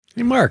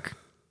Hey, Mark,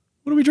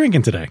 what are we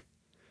drinking today?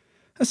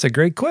 That's a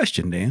great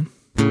question, Dan.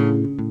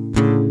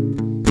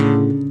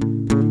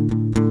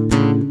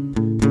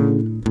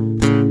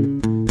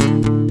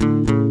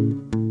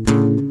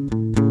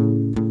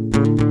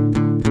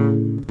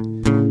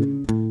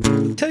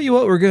 Tell you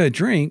what we're going to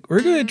drink.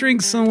 We're going to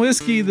drink some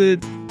whiskey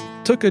that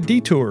took a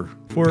detour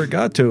before it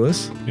got to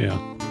us. Yeah.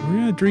 We're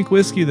going to drink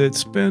whiskey that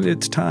spent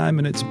its time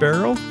in its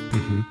barrel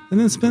and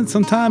then spent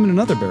some time in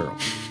another barrel,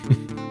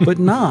 but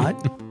not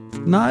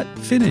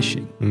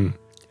finishing.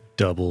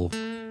 Double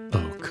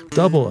oak.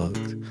 Double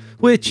oaked,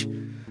 which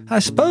I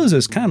suppose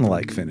is kind of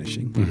like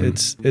finishing.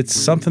 It's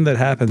something that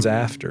happens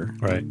after.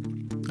 Right.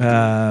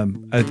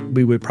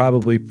 We would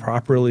probably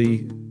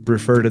properly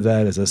refer to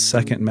that as a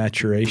second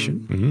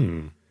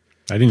maturation.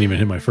 I didn't even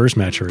hit my first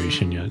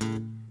maturation yet.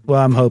 Well,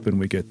 I'm hoping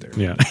we get there.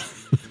 Yeah.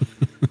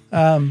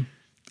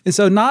 And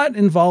so not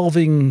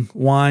involving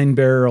wine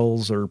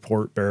barrels or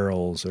port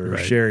barrels or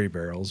Right. sherry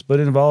barrels, but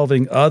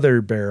involving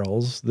other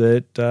barrels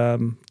that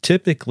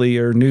typically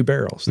are new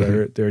barrels.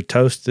 They're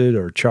toasted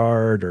or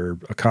charred or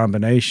a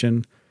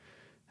combination.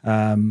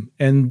 And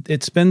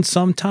it's been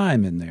some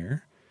time in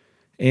there.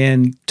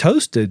 And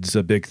toasted's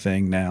a big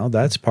thing now.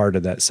 That's part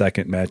of that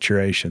second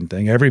maturation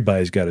thing.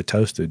 Everybody's got a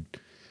toasted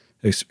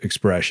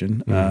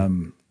expression.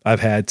 I've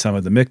had some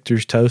of the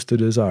Michter's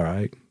toasted is all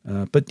right.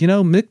 But,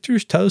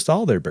 Michter's toast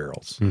all their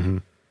barrels.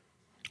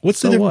 What's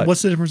So the what?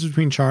 What's the difference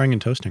between charring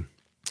and toasting?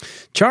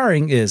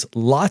 Charring is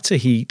lots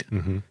of heat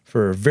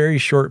for a very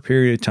short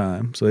period of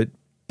time. So it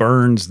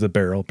burns the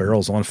barrel.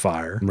 Barrel's on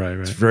fire. Right.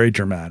 It's very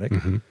dramatic.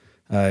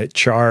 It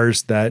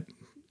chars that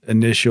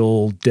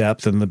initial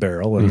depth in the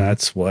barrel, and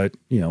that's what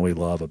we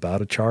love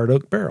about a charred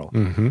oak barrel.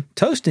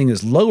 Toasting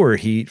is lower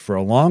heat for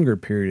a longer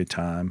period of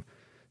time,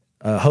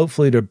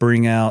 hopefully to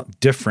bring out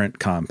different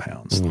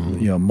compounds,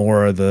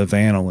 more of the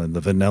vanillin, the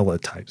vanilla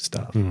type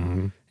stuff.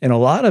 And a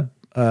lot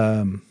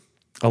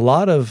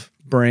of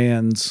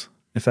brands,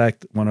 in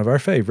fact, one of our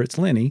favorites,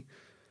 Lenny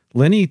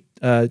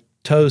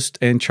toasts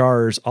and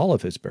chars all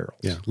of his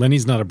barrels. Yeah.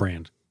 Lenny's not a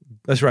brand.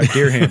 That's right.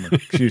 Deer Hammer.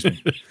 Excuse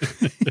me.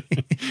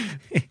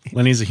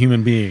 Lenny's a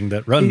human being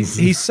that runs.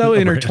 He's so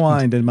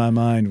intertwined in my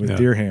mind with Yeah.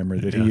 Deer Hammer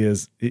that he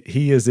is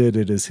it,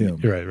 it is him.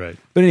 Right.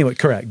 But anyway,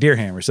 correct. Deer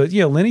Hammer. So,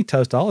 Lenny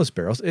toasts all his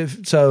barrels.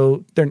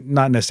 So they're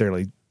not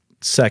necessarily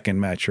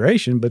second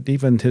maturation, but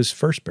even his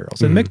first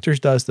barrels. And Michter's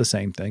does the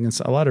same thing, and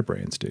so a lot of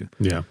brands do.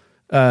 Yeah.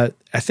 I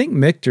think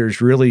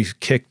Michter's really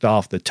kicked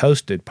off the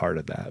toasted part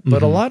of that,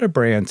 but a lot of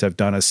brands have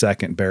done a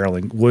second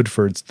barreling.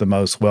 Woodford's the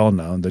most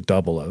well-known, the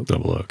double oak.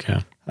 Double oak,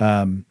 yeah.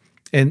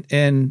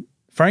 And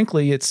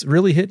frankly, it's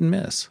really hit and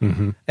miss.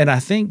 And I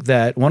think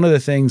that one of the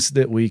things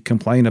that we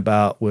complain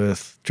about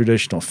with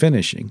traditional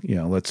finishing,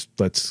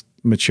 let's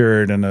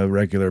mature it in a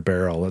regular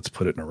barrel, let's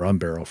put it in a rum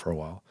barrel for a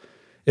while,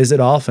 is that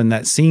often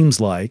that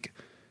seems like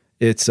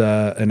it's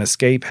an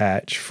escape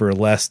hatch for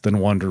less than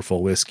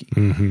wonderful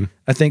whiskey.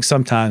 I think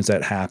sometimes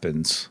that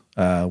happens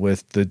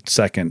with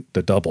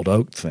the doubled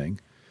oak thing.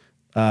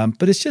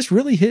 But it's just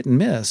really hit and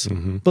miss.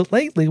 But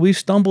lately we've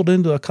stumbled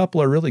into a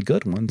couple of really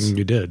good ones.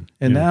 You did.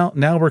 And yeah.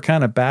 now we're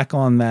kind of back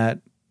on that.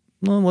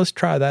 Well, let's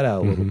try that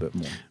out a little bit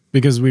more.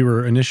 Because we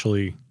were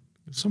initially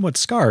somewhat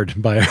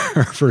scarred by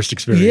our first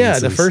experience. Yeah,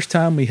 the first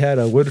time we had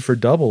a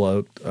Woodford double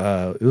oak,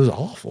 it was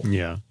awful.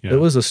 Yeah. It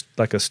was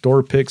like a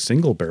store pick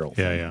single barrel.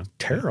 Yeah.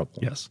 Terrible.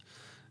 Yes.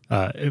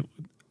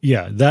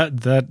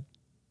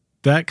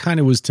 That kind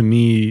of was to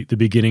me the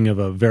beginning of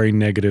a very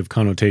negative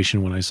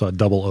connotation when I saw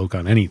double oak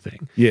on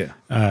anything. Yeah.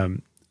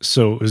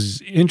 So it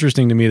was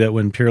interesting to me that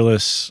when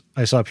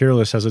I saw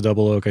Peerless has a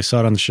double oak, I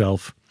saw it on the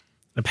shelf.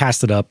 I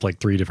passed it up like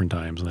 3 different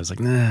times and I was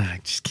like, I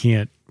just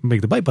can't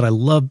make the bite, but I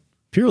love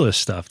Peerless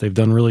stuff. They've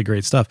done really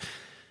great stuff.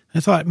 I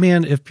thought,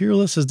 man, if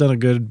Peerless has done a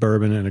good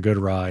bourbon and a good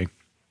rye,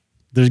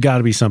 there's got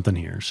to be something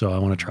here. So I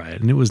want to try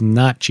it. And it was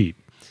not cheap.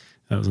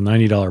 That was a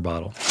 $90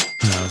 bottle.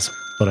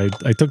 But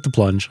I took the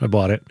plunge. I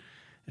bought it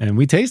and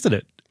we tasted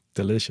it.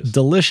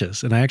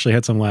 Delicious. And I actually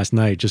had some last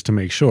night just to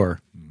make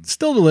sure.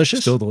 Still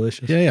delicious.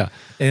 Yeah.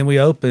 And we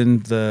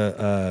opened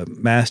the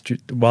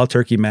Wild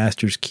Turkey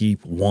Master's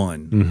Keep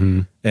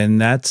 1. And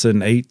that's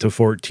an 8 to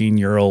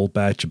 14-year-old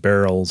batch of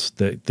barrels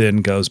that then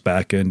goes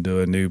back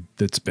into a new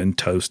that's been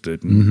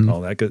toasted and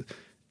all that.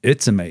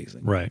 It's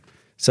amazing. Right.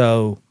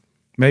 So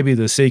maybe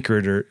the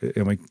secret,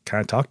 and we kind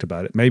of talked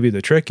about it, maybe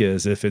the trick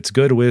is if it's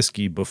good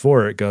whiskey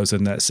before it goes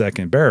in that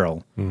second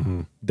barrel,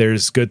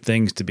 there's good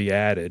things to be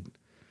added.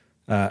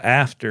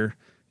 After,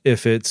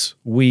 if it's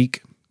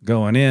weak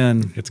going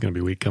in, it's going to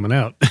be weak coming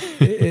out.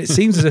 it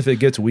seems as if it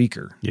gets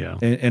weaker. Yeah.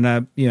 And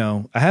I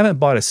haven't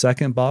bought a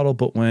second bottle,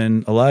 but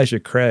when Elijah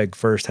Craig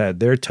first had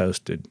their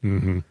toasted,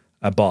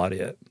 I bought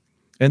it.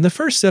 And the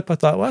first sip, I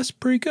thought, well, that's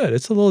pretty good.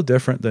 It's a little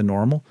different than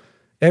normal.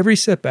 Every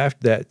sip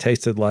after that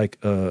tasted like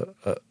a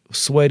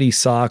sweaty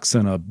socks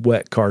and a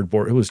wet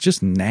cardboard. It was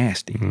just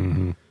nasty.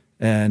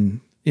 And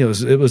it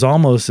was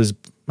almost as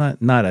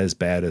not as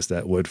bad as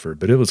that Woodford,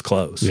 but it was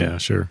close. Yeah,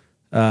 sure.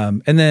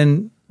 And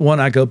then one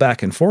I go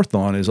back and forth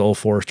on is Old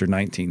Forester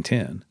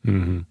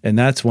 1910. And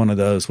that's one of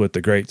those with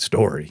the great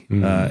story.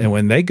 And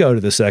when they go to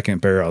the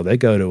second barrel, they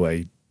go to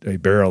a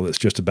barrel that's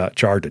just about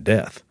charred to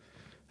death.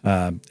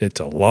 It's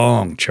a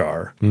long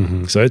char.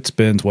 So it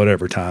spends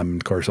whatever time.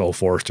 Of course, Old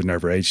Forester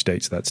never age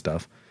states that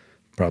stuff,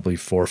 probably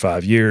 4 or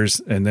 5 years.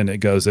 And then it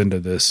goes into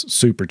this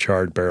super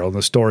charred barrel. And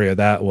the story of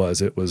that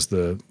was it was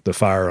the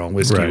fire on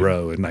Whiskey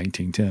Row in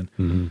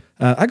 1910.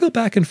 I go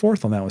back and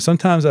forth on that one.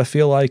 Sometimes I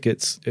feel like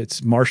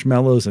it's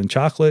marshmallows and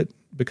chocolate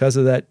because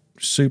of that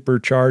super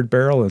charred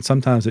barrel. And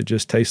sometimes it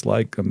just tastes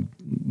like,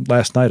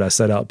 last night I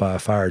sat out by a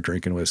fire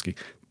drinking whiskey.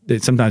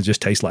 It sometimes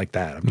just tastes like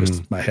that. I'm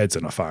just, my head's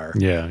in a fire.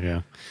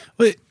 Yeah.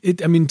 Well,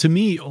 I mean, to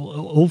me,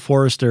 Old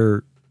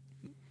Forester,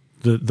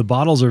 the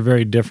bottles are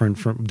very different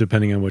from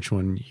depending on which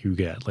one you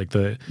get. Like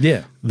the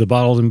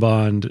bottled and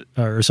bond,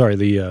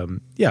 the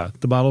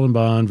bottled and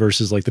bond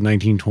versus like the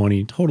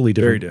 1920, totally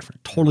different. Very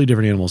different. Totally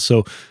different animals.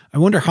 So I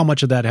wonder how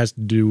much of that has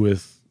to do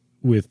with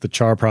the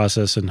char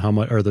process and how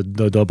much, or the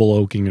double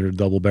oaking or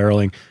double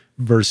barreling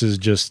versus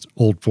just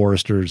Old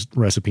Forester's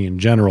recipe in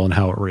general and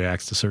how it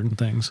reacts to certain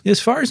things. As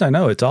far as I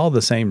know, it's all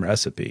the same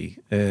recipe,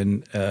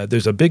 and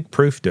there's a big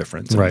proof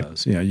difference in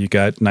those. You know, you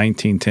got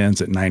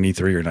 1910s at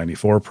 93 or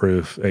 94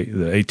 proof, the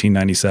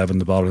 1897,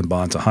 the bottled and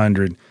bond's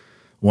 100,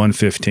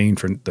 115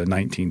 for the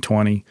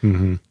 1920.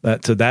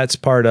 So that's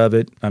part of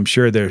it. I'm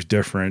sure there's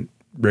different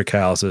rick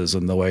houses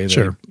and the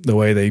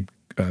way they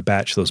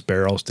batch those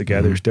barrels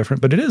together is different,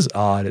 but it is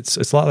odd. It's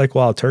a lot like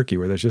Wild Turkey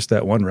where there's just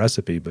that one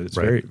recipe, but it's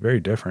very, very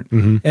different.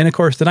 And of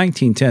course the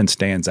 1910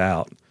 stands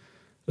out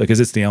because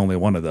it's the only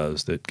one of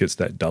those that gets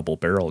that double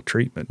barrel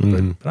treatment.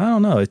 But I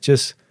don't know. It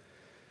just,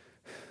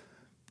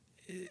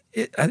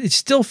 it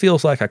still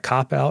feels like a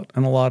cop out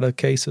in a lot of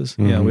cases.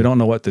 You know, we don't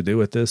know what to do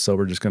with this, so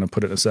we're just going to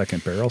put it in a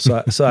second barrel.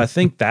 So I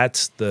think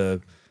that's the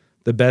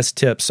best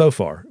tip so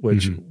far,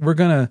 which we're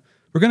going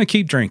to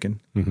keep drinking,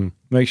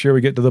 make sure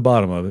we get to the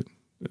bottom of it.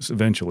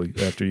 Eventually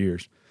after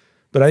years.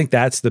 But I think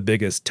that's the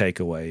biggest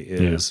takeaway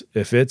is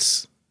if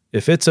it's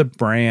a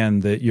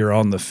brand that you're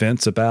on the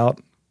fence about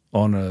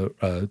on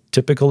a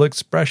typical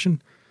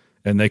expression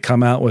and they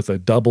come out with a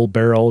double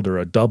barreled or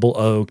a double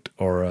oaked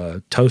or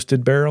a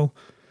toasted barrel,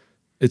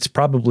 it's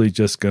probably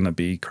just going to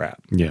be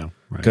crap. Yeah.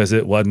 Because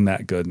it wasn't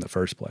that good in the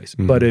first place.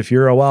 But if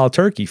you're a Wild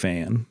Turkey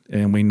fan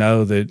and we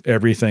know that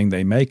everything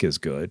they make is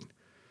good,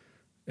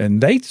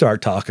 and they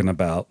start talking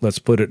about, let's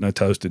put it in a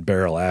toasted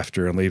barrel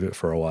after and leave it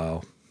for a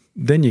while,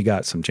 then you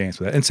got some chance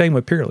with that. And same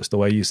with Peerless, the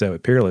way you said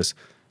with Peerless,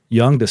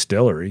 young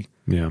distillery,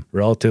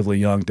 relatively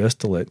young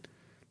distillate,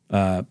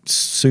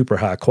 super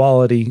high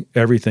quality.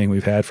 Everything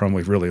we've had from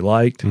we've really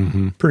liked.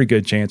 Pretty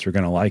good chance we're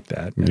going to like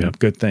that. And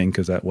good thing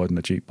because that wasn't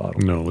a cheap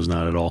bottle. No, it was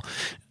not at all.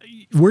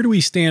 Where do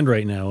we stand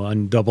right now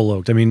on double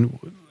oaked? I mean,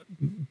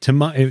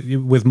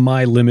 with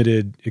my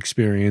limited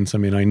experience, I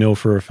mean, I know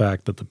for a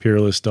fact that the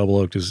Peerless double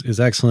oaked is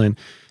excellent.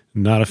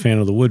 Not a fan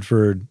of the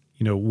Woodford.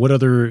 You know, what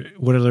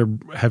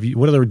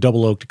other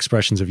double oaked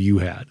expressions have you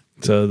had?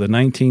 So the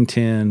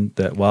 1910,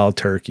 that Wild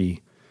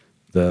Turkey,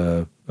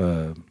 I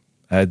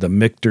had the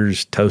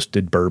Michter's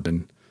toasted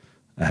bourbon.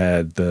 I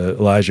had the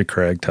Elijah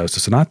Craig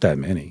toasted. So not that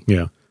many.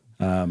 Yeah.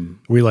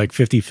 We like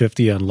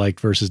 50-50 on liked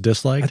versus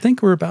disliked? I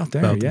think we're about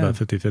there, about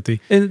 50-50.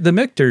 And the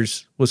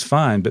Michter's was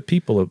fine, but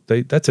people,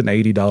 that's an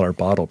 $80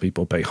 bottle.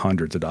 People pay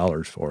hundreds of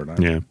dollars for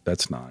it.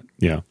 That's not.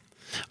 Yeah.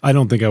 I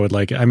don't think I would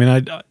like it. I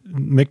mean,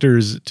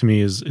 Michter's to me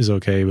is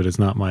okay, but it's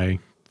not my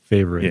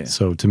favorite. Yeah.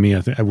 So to me,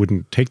 I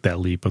wouldn't take that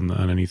leap on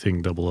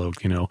anything double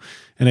oak, you know.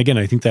 And again,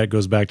 I think that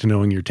goes back to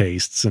knowing your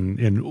tastes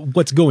and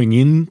what's going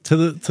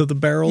into the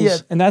barrels. Yeah,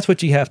 and that's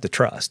what you have to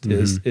trust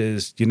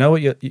is you know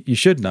what you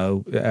should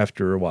know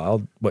after a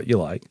while what you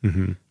like.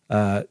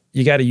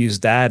 You got to use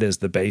that as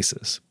the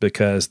basis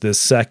because this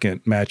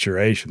second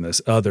maturation,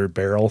 this other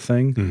barrel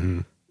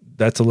thing.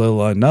 That's a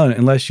little unknown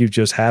unless you've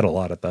just had a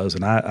lot of those.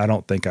 And I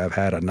don't think I've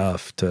had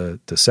enough to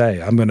say.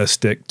 I'm going to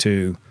stick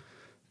to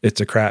it's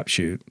a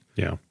crapshoot.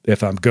 Yeah.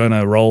 If I'm going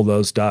to roll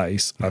those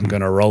dice, I'm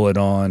going to roll it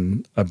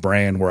on a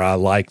brand where I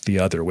like the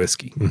other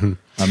whiskey.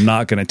 I'm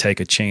not going to take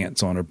a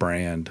chance on a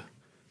brand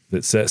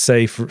that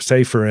say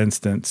for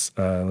instance,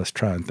 let's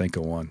try and think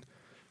of one.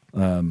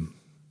 I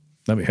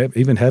mean,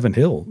 even Heaven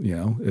Hill, you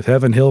know, if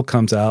Heaven Hill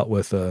comes out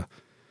with a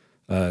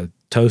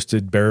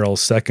toasted barrel,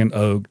 second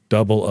oak,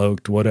 double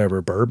oaked,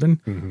 whatever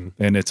bourbon,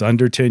 and it's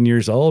under 10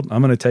 years old,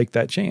 I'm going to take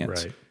that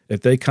chance. Right.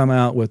 If they come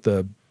out with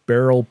a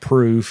barrel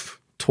proof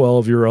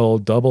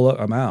 12-year-old double,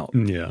 I'm out.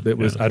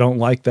 I don't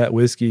like that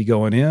whiskey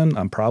going in.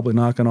 I'm probably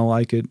not going to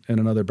like it in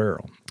another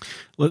barrel.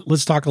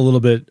 Let's talk a little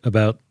bit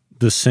about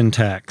the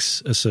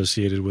syntax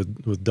associated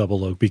with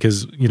double oak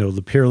because, you know,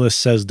 the Peerless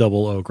says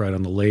double oak right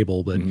on the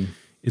label, but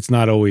it's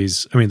not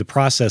always, I mean, the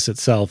process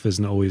itself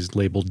isn't always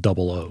labeled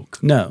double oak.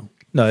 No,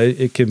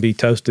 it can be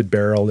toasted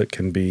barrel. It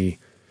can be,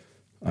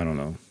 I don't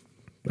know.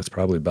 That's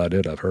probably about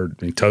it. I've heard.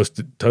 I mean,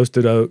 toasted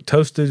oak,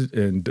 toasted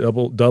and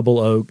double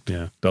oaked.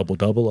 Yeah, double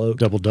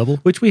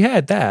oaked. Which we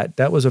had that.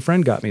 That was a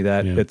friend got me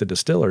that at the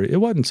distillery. It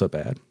wasn't so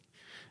bad.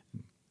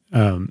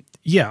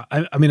 Yeah,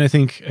 I mean, I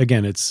think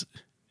again,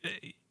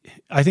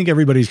 I think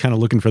everybody's kind of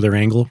looking for their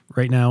angle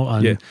right now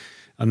on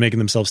making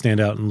themselves stand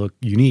out and look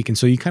unique. And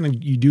so you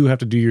do have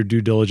to do your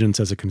due diligence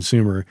as a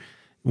consumer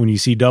when you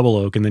see double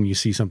oak and then you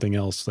see something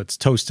else that's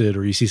toasted,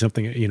 or you see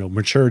something,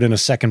 matured in a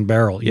second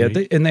barrel.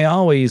 They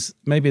always,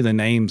 maybe the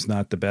name's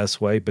not the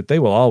best way, but they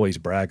will always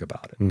brag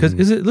about it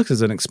because it looks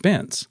as an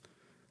expense.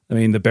 I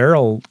mean, the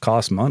barrel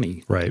costs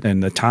money, right?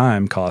 And the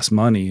time costs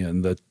money,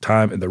 and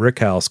the rick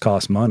house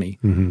costs money.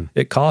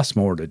 It costs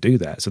more to do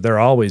that, so they're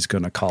always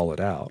going to call it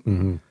out.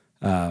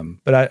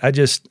 But I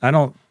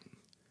don't.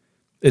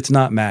 It's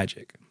not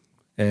magic,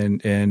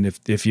 and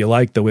if you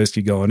like the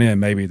whiskey going in,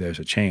 maybe there's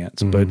a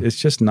chance, but it's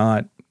just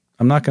not.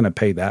 I'm not going to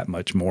pay that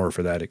much more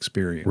for that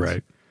experience,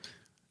 right?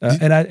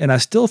 And I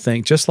still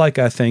think, just like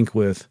I think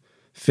with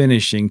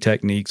finishing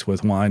techniques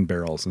with wine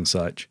barrels and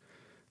such,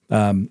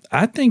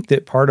 I think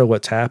that part of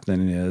what's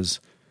happening is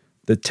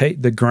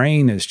the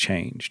grain has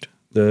changed.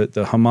 The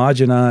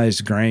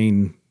homogenized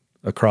grain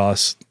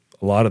across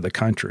a lot of the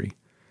country.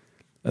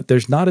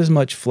 There's not as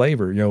much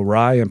flavor.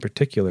 Rye in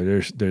particular.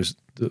 There's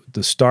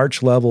the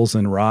starch levels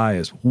in rye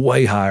is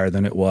way higher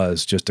than it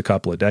was just a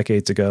couple of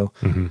decades ago.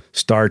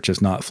 Starch is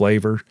not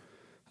flavor.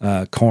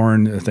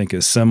 Corn, I think,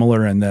 is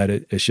similar in that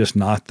it's just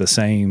not the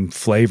same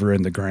flavor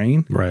in the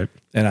grain. Right.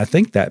 And I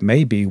think that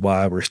may be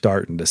why we're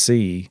starting to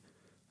see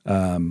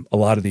a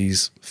lot of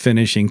these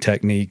finishing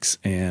techniques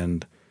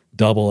and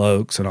double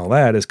oaks and all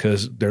that, is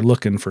because they're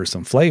looking for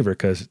some flavor,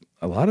 because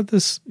a lot of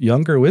this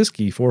younger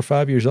whiskey, 4 or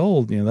 5 years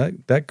old,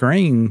 that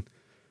grain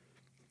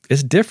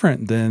is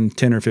different than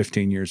 10 or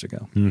 15 years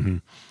ago.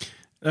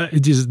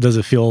 Does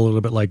it feel a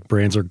little bit like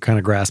brands are kind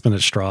of grasping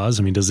at straws?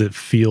 I mean, does it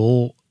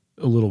feel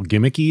a little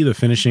gimmicky, the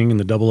finishing and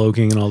the double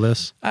oaking and all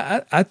this?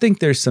 I think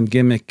there's some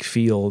gimmick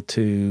feel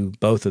to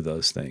both of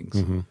those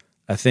things.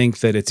 I think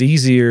that it's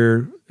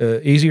easier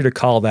to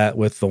call that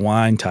with the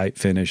wine type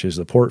finishes,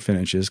 the port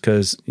finishes,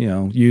 because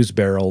used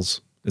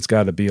barrels, it's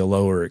got to be a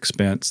lower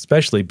expense,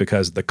 especially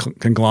because of the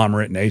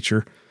conglomerate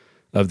nature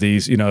of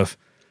these.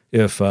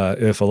 If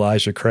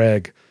Elijah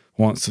Craig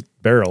wants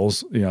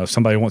barrels, if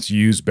somebody wants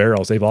used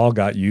barrels, they've all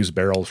got used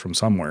barrels from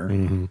somewhere.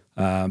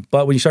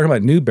 But when you start talking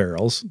about new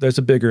barrels, there's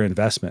a bigger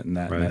investment in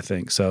that. Right. And I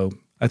think so.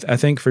 I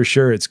think for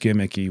sure it's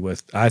gimmicky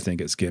with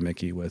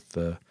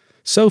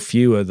so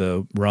few of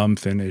the rum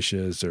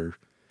finishes, or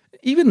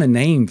even the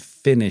name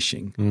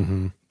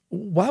finishing.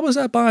 Why was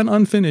I buying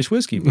unfinished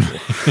whiskey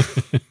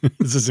before?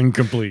 This is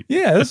incomplete.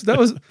 Yeah,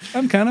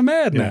 I'm kind of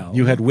mad now.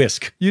 You had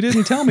whisk. You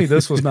didn't tell me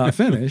this was not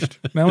finished.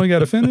 Now we got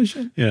to finish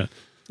it? Yeah.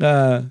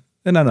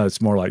 And I know it's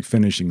more like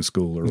finishing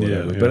school or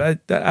whatever, but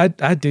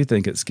I do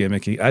think it's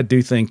gimmicky. I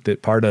do think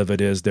that part of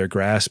it is they're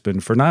grasping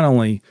for not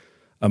only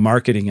a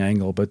marketing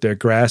angle, but they're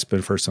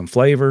grasping for some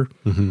flavor.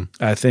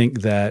 I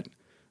think that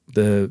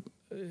the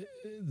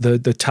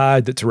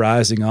tide that's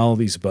rising all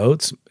these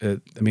boats,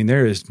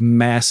 there is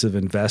massive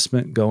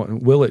investment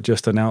going. Willett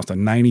just announced a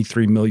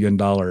 $93 million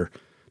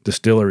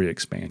distillery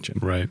expansion.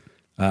 Right.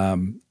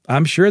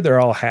 I'm sure they're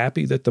all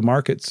happy that the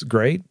market's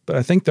great, but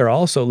I think they're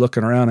also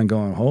looking around and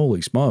going,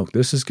 holy smoke,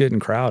 this is getting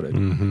crowded.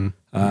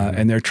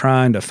 And they're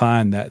trying to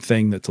find that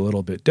thing that's a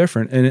little bit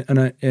different.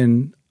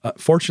 And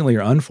fortunately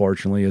or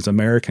unfortunately, as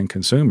American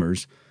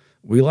consumers,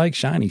 we like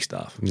shiny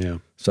stuff. Yeah.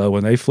 So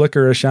when they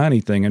flicker a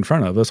shiny thing in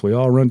front of us, we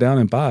all run down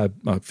and buy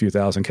a few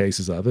thousand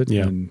cases of it.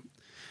 Yeah. And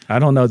I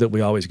don't know that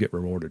we always get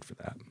rewarded for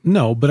that.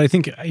 No, but I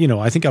think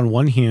on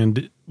one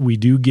hand, we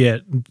do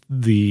get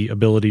the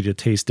ability to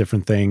taste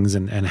different things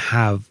and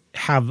have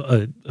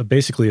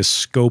basically a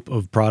scope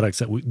of products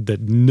that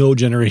no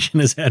generation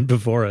has had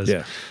before us.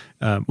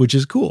 Yeah. Which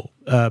is cool.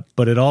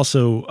 But it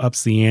also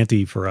ups the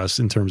ante for us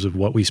in terms of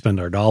what we spend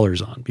our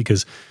dollars on,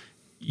 because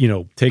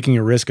taking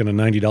a risk on a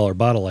 $90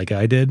 bottle like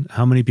I did,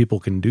 how many people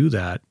can do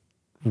that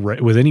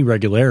with any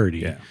regularity?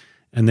 Yeah.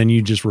 And then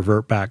you just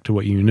revert back to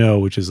what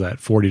which is that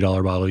 $40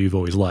 bottle you've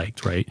always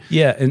liked, right?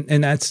 Yeah,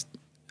 and that's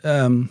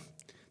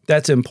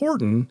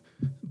important,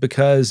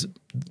 because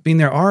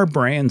there are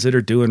brands that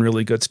are doing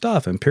really good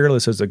stuff, and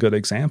Peerless is a good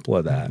example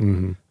of that.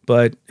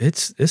 But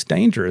it's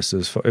dangerous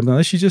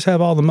unless you just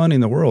have all the money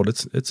in the world.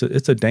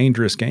 It's a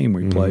dangerous game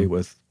we play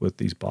with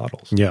these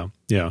bottles. Yeah.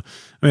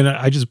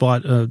 I just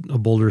bought a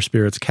Boulder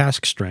Spirits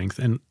cask strength,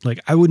 and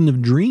I wouldn't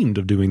have dreamed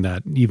of doing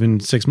that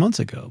even 6 months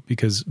ago,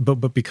 because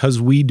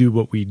we do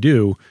what we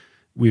do,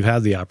 we've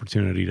had the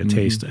opportunity to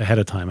taste ahead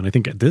of time. And I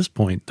think at this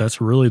point, that's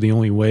really the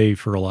only way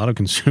for a lot of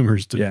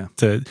consumers to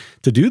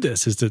do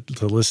this, is to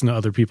listen to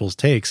other people's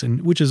takes,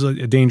 and which is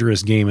a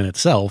dangerous game in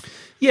itself.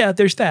 Yeah,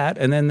 there's that.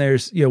 And then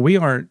there's, we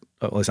aren't,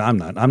 at least I'm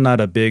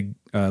not a big,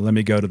 let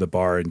me go to the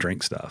bar and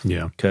drink stuff.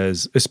 Yeah.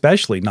 Because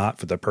especially not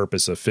for the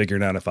purpose of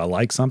figuring out if I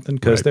like something,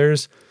 because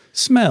there's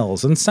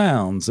smells and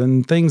sounds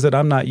and things that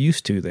I'm not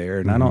used to there.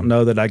 And I don't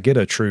know that I get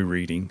a true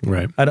reading.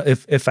 Right.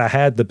 If I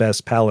had the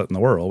best palate in the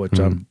world, which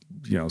I'm,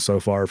 so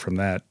far from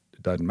that,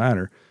 it doesn't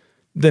matter,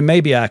 then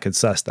maybe I could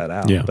suss that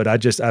out. Yeah. But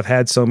I've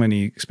had so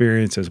many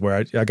experiences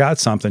where I got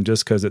something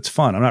just because it's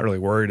fun. I'm not really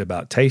worried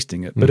about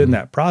tasting it. But in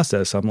that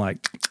process, I'm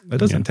like, it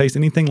doesn't taste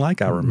anything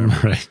like I remember.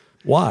 Right.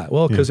 Why?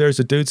 Well, because there's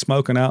a dude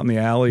smoking out in the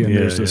alley and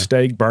there's a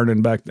steak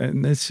burning back,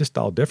 and it's just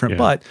all different.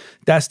 But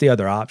that's the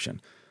other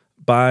option.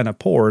 Buying a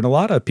pour, and a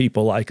lot of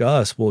people like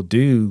us will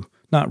do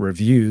not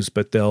reviews,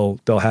 but they'll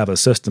have a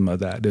system of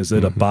that. Is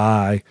it a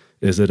buy?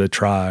 Is it a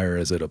try? Or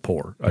is it a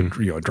pour? A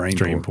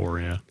drain pour.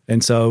 Yeah.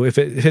 And so if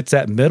it hits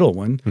that middle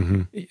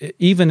one,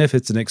 even if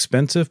it's an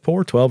expensive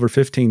pour, $12 or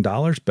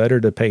 $15, better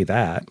to pay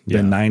that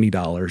than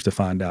 $90 to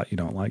find out you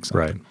don't like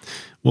something. Right.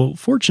 Well,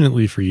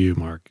 fortunately for you,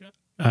 Mark,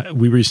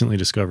 we recently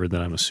discovered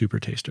that I'm a super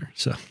taster.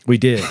 So we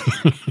did,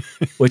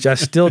 which I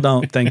still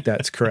don't think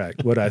that's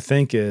correct. What I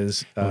think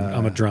is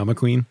I'm a drama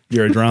queen.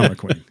 You're a drama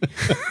queen.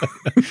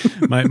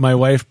 My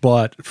wife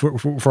bought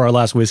for our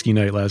last whiskey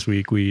night last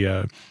week.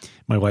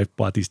 My wife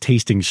bought these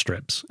tasting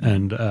strips,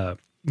 and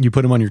you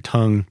put them on your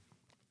tongue.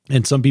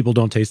 And some people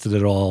don't taste it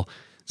at all.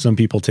 Some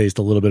people taste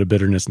a little bit of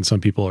bitterness, and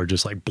some people are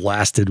just like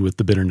blasted with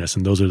the bitterness.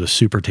 And those are the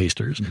super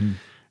tasters.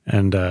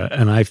 And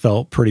I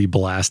felt pretty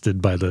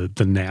blasted by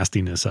the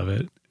nastiness of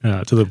it,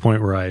 to the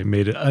point where I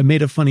made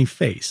a funny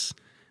face,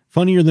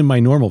 funnier than my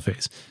normal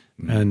face.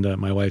 And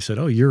my wife said,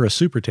 "Oh, you're a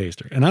super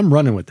taster," and I'm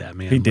running with that,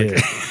 man. He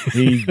did.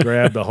 He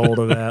grabbed a hold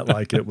of that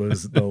like it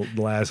was the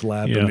last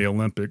lap in the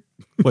Olympic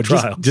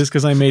trials. Just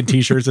because I made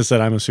T-shirts that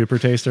said I'm a super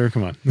taster,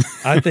 come on.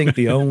 I think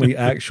the only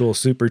actual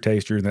super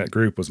taster in that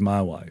group was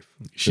my wife.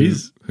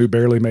 Who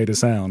barely made a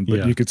sound,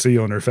 but you could see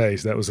on her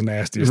face that was the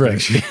nastiest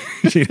thing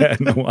she'd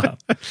had in a while.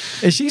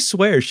 And she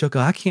swears, she'll go,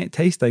 "I can't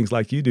taste things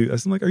like you do."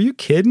 I'm like, "Are you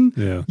kidding?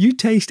 Yeah. You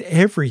taste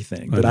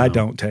everything that I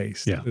don't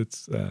taste." Yeah.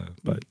 It's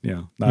but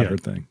not her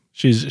thing.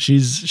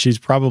 She's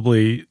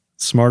probably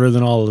smarter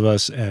than all of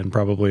us, and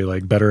probably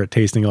like better at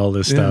tasting all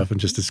this stuff, and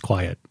just as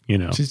quiet,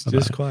 She's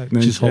just quiet.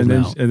 And she's holding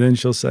out. And then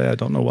she'll say, "I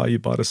don't know why you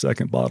bought a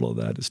second bottle of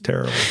that. It's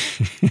terrible."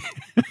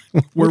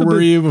 Where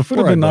were you before?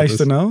 Would have been nice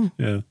to know.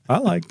 Yeah, I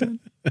liked it.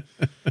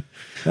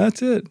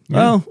 That's it.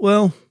 Yeah.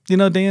 Well,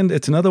 Dan,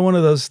 it's another one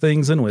of those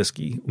things in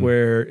whiskey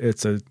where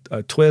it's a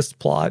twist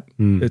plot.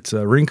 It's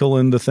a wrinkle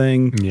in the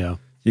thing. Yeah,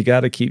 you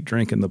got to keep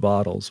drinking the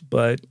bottles,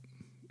 but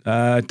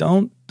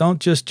don't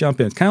just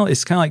jump in. It's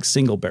kind of like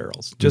single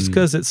barrels. Just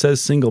because it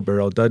says single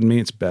barrel doesn't mean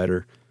it's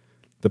better.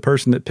 The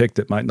person that picked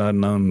it might not have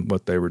known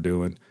what they were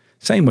doing.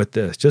 Same with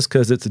this. Just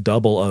because it's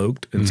double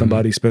oaked and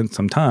somebody spent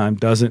some time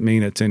doesn't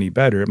mean it's any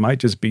better. It might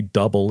just be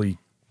doubly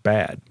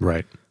bad.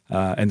 Right.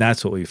 And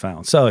that's what we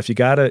found. So if you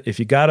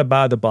gotta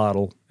buy the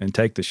bottle and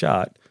take the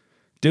shot,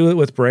 do it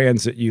with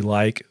brands that you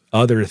like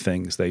other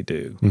things they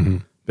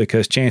do.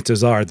 Because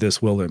chances are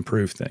this will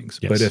improve things.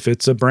 Yes. But if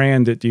it's a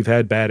brand that you've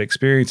had bad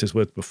experiences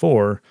with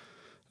before,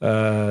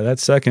 that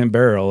second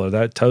barrel or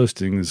that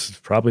toasting is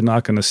probably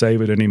not going to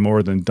save it any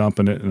more than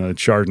dumping it in a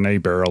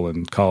Chardonnay barrel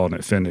and calling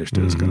it finished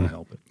is going to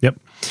help it. Yep.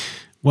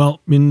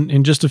 Well,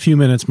 in just a few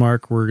minutes,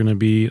 Mark, we're going to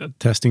be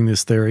testing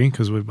this theory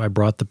because I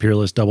brought the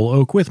Peerless Double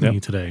Oak with me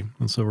today.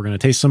 And so we're going to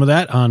taste some of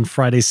that on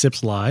Friday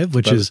Sips Live,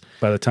 which is...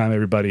 By the time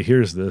everybody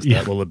hears this,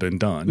 that will have been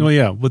done. Well,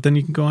 yeah. But then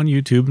you can go on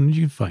YouTube and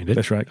you can find it.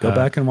 That's right. Go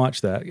back and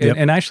watch that.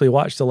 And actually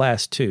watch the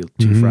last two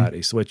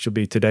Fridays, which will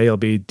be today will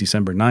be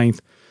December 9th.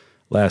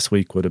 Last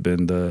week would have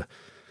been the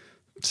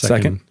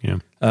second. Yeah.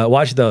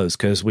 Watch those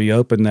because we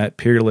opened that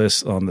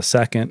Peerless on the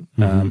 2nd.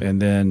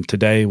 And then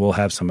today we'll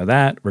have some of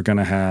that. We're going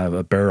to have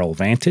a Barrel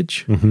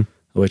Vantage,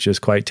 which is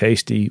quite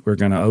tasty. We're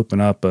going to open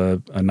up a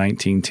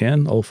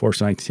 1910, Old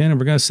Forester 1910, and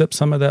we're going to sip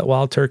some of that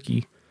Wild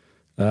Turkey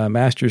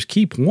Master's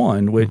Keep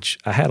 1, which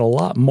I had a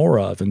lot more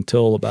of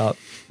until about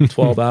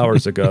 12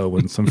 hours ago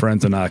when some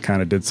friends and I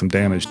kind of did some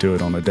damage to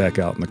it on the deck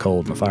out in the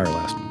cold in the fire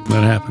last night.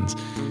 That happens.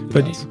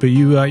 But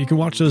you can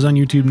watch those on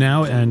YouTube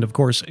now, and of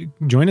course,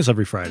 join us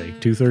every Friday,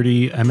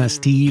 2:30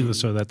 MST.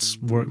 So that's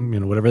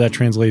whatever that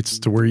translates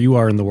to where you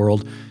are in the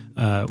world.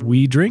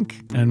 We drink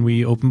and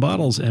we open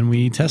bottles and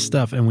we test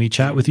stuff and we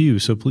chat with you.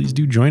 So please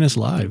do join us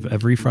live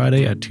every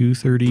Friday at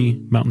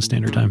 2:30 Mountain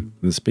Standard Time.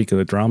 And speaking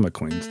of the drama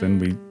queens,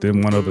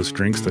 then one of us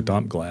drinks the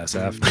dump glass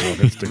after on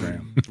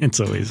Instagram. It's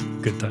always a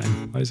good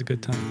time. Always a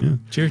good time. Yeah.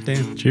 Cheers,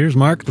 Dan. Cheers,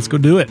 Mark. Let's go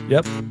do it.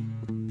 Yep.